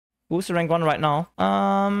Who's rank 1 right now?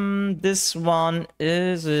 This one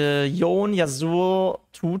is Yon Yasuo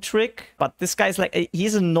 2-trick. But this guy's like,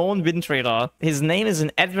 he's a known win trader. His name is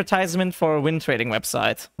an advertisement for a win trading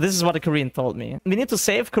website. This is what a Korean told me. We need to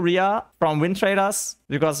save Korea from win traders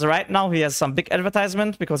because right now he has some big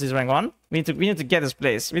advertisement because he's rank 1. We need to get his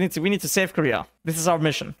place. We need to save Korea. This is our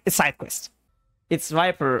mission. It's side quest. It's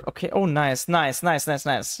Viper. Okay. Oh, nice.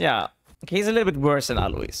 Yeah. Okay, he's a little bit worse than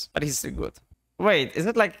Alois, but he's still good. Wait, is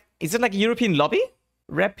it like a European lobby?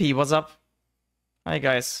 Rappy, what's up? Hi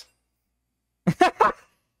guys.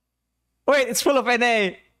 Wait, it's full of NA.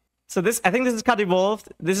 So this, I think this is Cut Evolved.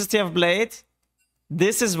 This is TF Blade.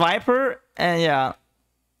 This is Viper, and yeah.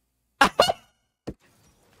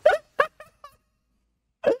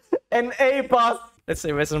 NA boss. Let's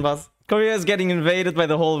say Western boss. Korea is getting invaded by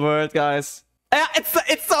the whole world, guys. Yeah, it's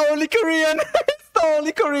the only Korean. It's the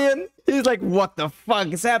only Korean. He's like, what the fuck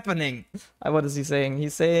is happening? What is he saying?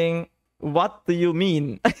 He's saying, what do you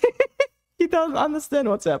mean? He doesn't understand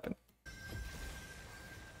what's happened.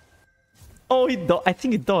 Oh, I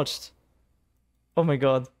think he dodged. Oh my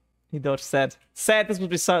god. He dodged. Sad. Sad, this would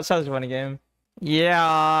be such a funny game.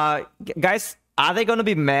 Yeah. Guys, are they gonna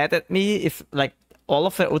be mad at me if, like, all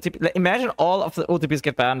of the OTP... Like, imagine all of the OTPs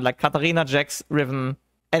get banned. Like, Katarina, Jax, Riven.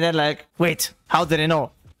 And then, like, wait, how did I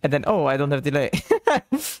know? And then, oh, I don't have delay.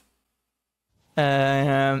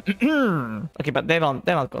 Okay, but they're not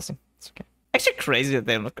ghosting. It's okay. Actually, crazy that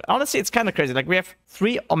they're not. Honestly, it's kind of crazy. Like, we have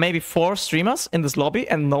 3 or maybe 4 streamers in this lobby,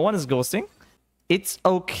 and no one is ghosting. It's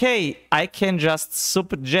okay. I can just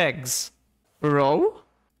sub Jags, bro.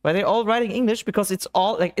 Were they all writing English? Because it's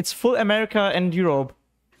all like it's full America and Europe,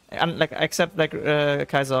 and like except like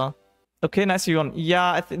Kaiser. Okay, nice you.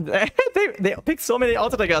 Yeah, I think they picked so many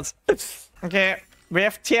auto attackers. Okay, we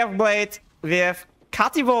have TF Blade, we have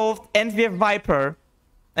Cut Evolved, and we have Viper,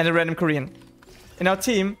 and a random Korean in our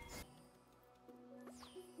team.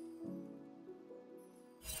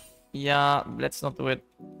 Yeah, let's not do it.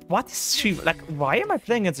 What is she like? Why am I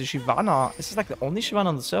playing against the Shyvana? Is this like the only Shyvana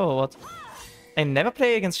on the server or what? I never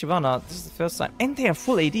play against Shyvana. This is the first time. And they are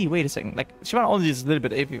full AD. Wait a second. Like, Shyvana only is a little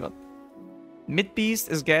bit AP, but... Mid Beast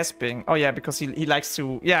is gasping. Oh yeah, because he likes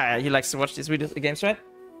to... Yeah, he likes to watch these videos games, right?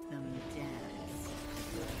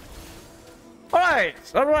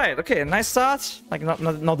 Alright. Okay, nice start. Like,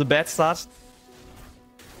 not the bad start.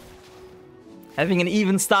 Having an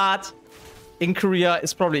even start in Korea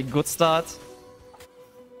is probably a good start.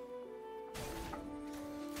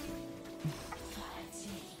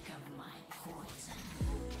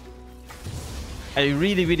 I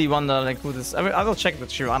really wonder like who this... I will check the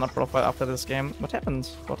Shyvana profile after this game. What happened,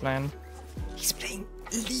 bot lane? He's playing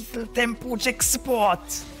lethal tempo check support.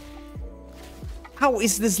 How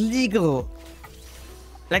is this legal?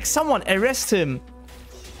 Like, someone arrest him.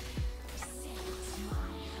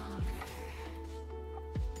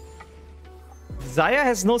 Zaya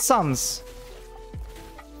has no sons.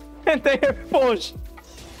 And they have pushed.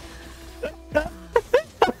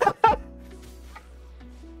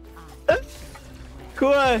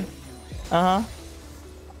 Cool. Uh-huh.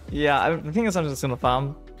 Yeah, I think I'm just gonna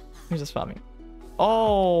farm. I'm just farming.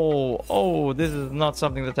 Oh, this is not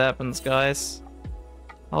something that happens, guys.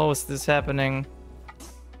 How is this happening?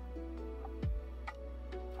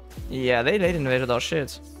 Yeah, they invaded our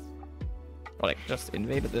shit. Or like, just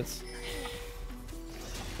invaded it.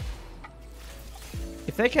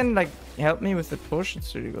 If they can, like, help me with the push,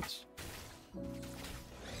 it's really good.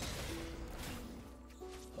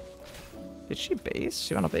 Did she base?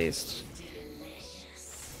 She wanna base.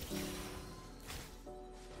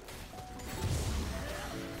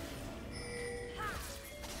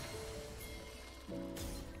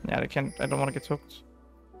 Yeah, they can't. I don't want to get hooked.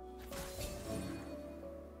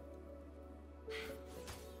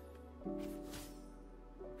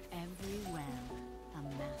 Every web, a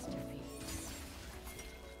masterpiece.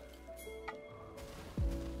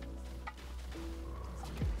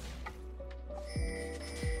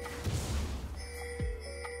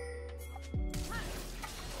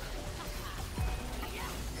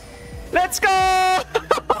 Let's go!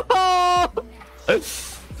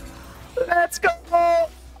 Let's go!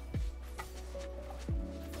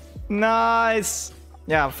 Nice!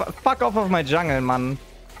 Yeah, fuck off of my jungle, man.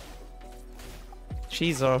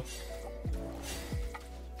 Cheeser.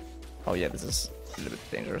 Oh yeah, this is a little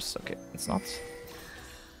bit dangerous. Okay, it's not.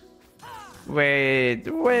 Wait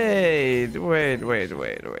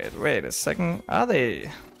a second. Are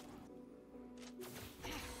they?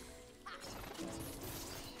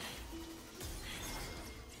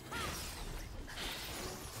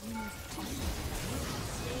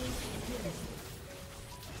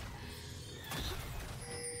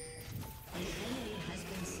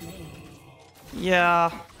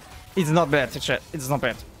 Yeah, it's not bad. Chat. It's not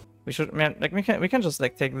bad. We should, man. Like we can just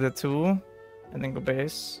like take the 2 and then go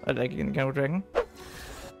base. Like you can go dragon.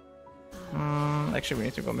 Actually, we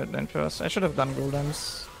need to go mid lane first. I should have done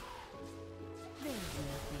golems.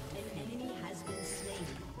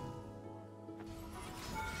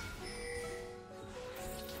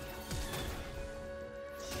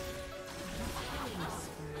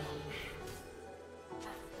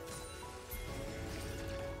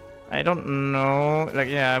 I don't know. Like,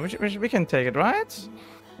 yeah, we can take it, right?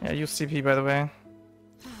 Yeah, use CP, by the way.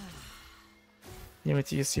 You need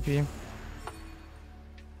to use CP.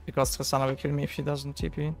 Because Tristana will kill me if he doesn't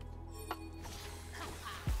TP.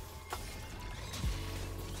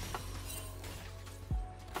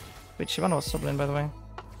 Wait, Shivana was top lane, by the way.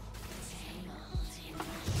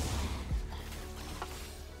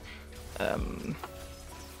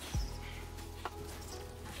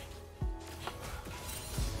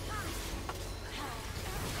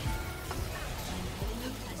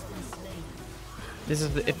 This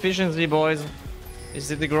is the efficiency, boys.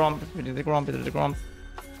 Is it the Gromp? We did the Gromp, we did the Gromp.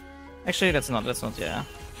 Actually, that's not, yeah.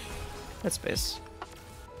 That's base.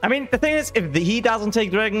 I mean, the thing is, if he doesn't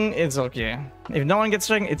take Dragon, it's okay. If no one gets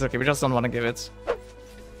Dragon, it's okay. We just don't want to give it.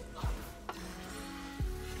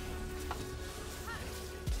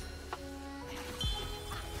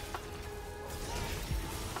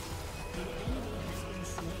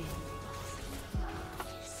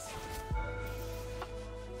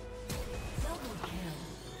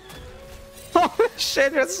 Oh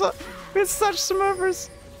shit, we're such smurfers.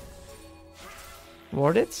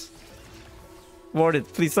 Ward it? Ward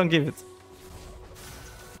it, please don't give it.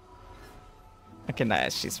 Okay,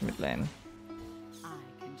 nice, she's mid lane.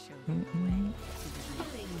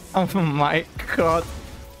 Oh my god.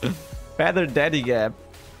 Feather Daddy Gap.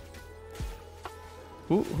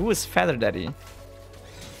 Who is Feather Daddy?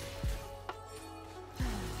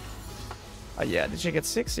 Oh yeah, did she get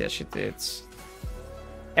 6? Yeah, she did.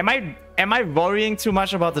 Am I worrying too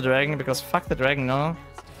much about the dragon? Because fuck the dragon, no.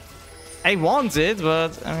 I want it,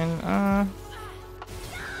 but I mean,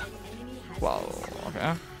 wow,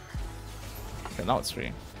 okay. Okay, now it's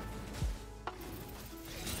 3.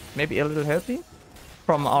 Maybe a little healthy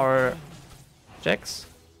from our Jax.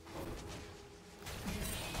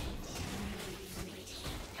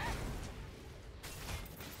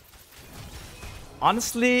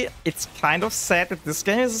 Honestly, it's kind of sad that this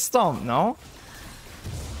game is a storm, no?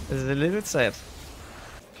 It's a little bit sad.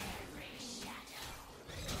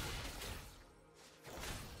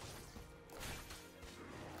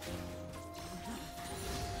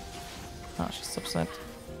 Oh, she's upset.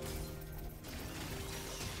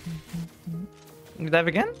 You dive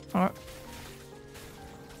again? Or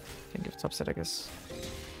can give it upset, I guess.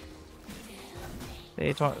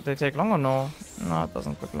 They take long or no? No, it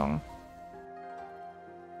doesn't take long.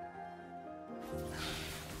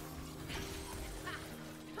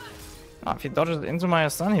 Oh, if he dodges into my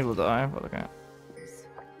stun, he will die. But okay.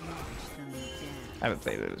 I haven't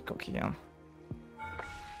played with Cookie yet.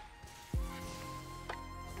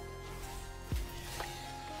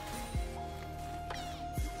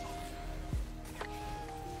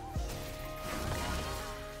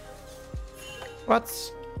 What?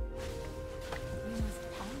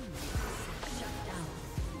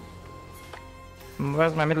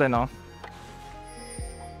 Where's my mid lane now?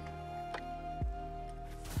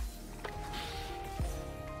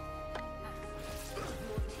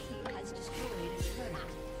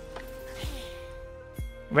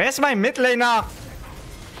 Where's my mid laner?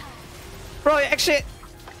 Bro, actually...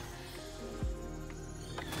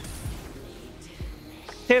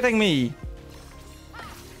 Hitting me.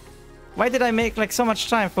 Why did I make like so much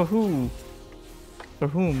time? For who? For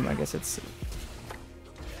whom? I guess it's...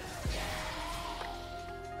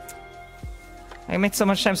 I made so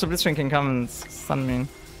much time so Blitzwing can come and stun me.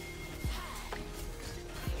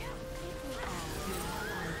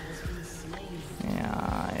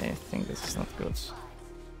 Yeah, I think this is not good.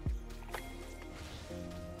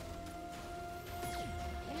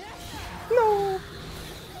 No!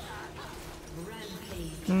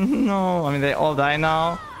 No, I mean they all die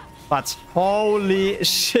now. But holy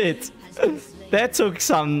shit. that took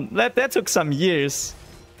some years.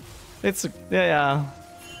 It's yeah.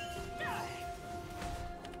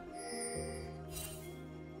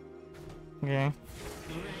 Okay.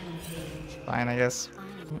 Fine, I guess.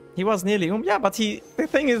 He was nearly yeah, but the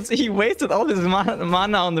thing is he wasted all his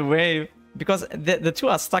mana on the wave. Because the two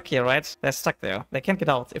are stuck here, right? They're stuck there. They can't get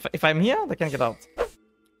out. If I'm here, they can't get out.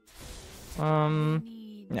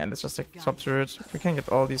 Yeah, let's just take top turret. We can get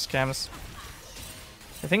all these camps.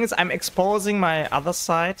 The thing is, I'm exposing my other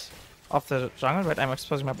side of the jungle, right? I'm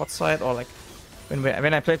exposing my bot side, or like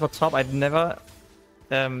When I play for top, I'd never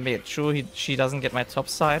made sure she doesn't get my top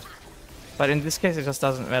side. But in this case, it just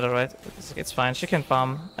doesn't matter, right? It's fine. She can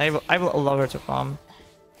farm. I will allow her to farm.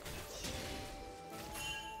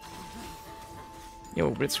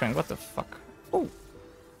 Yo, Blitzcrank, what the fuck? Oh,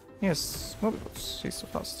 yes, mobiles. He's so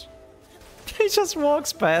fast. He just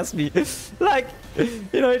walks past me, like, you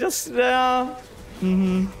know, he just I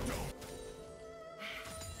mean,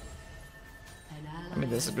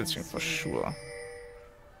 there's a Blitzcrank for sure.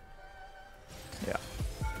 Yeah.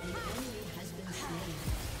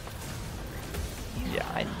 Yeah,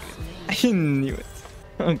 I knew it. I knew it.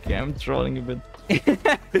 Okay, I'm trolling a bit.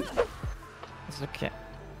 It's okay.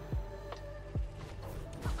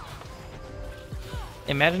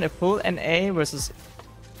 Imagine a full NA versus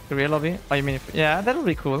career lobby. Oh, you mean, yeah, that would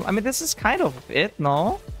be cool. I mean, this is kind of it,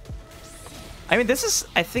 no? I mean, this is,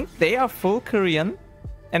 I think they are full Korean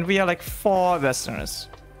and we are like 4 Westerners.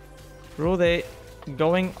 Bro, they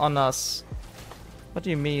going on us. What do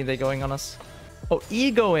you mean they going on us? Oh,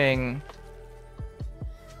 egoing.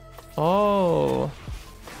 Oh.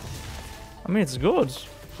 I mean, it's good.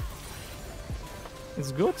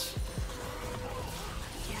 It's good.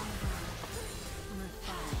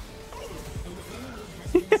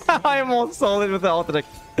 I'm all solid with the auto deck.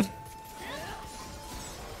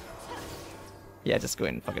 Yeah, just go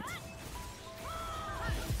in, fuck it.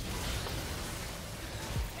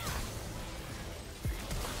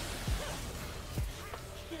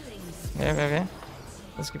 Okay.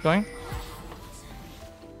 Let's keep going.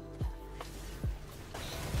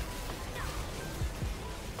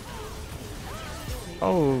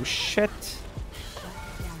 Oh shit.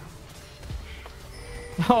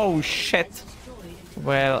 Oh shit.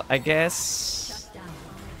 Well, I guess.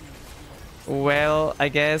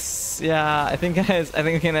 Yeah, I think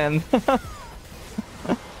we can end.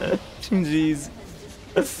 Jeez.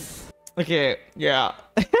 Okay, yeah.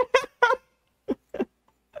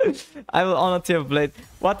 I will honor Tier Blade.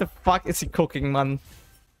 What the fuck is he cooking, man?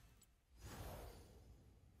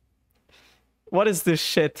 What is this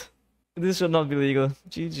shit? This should not be legal.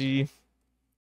 GG.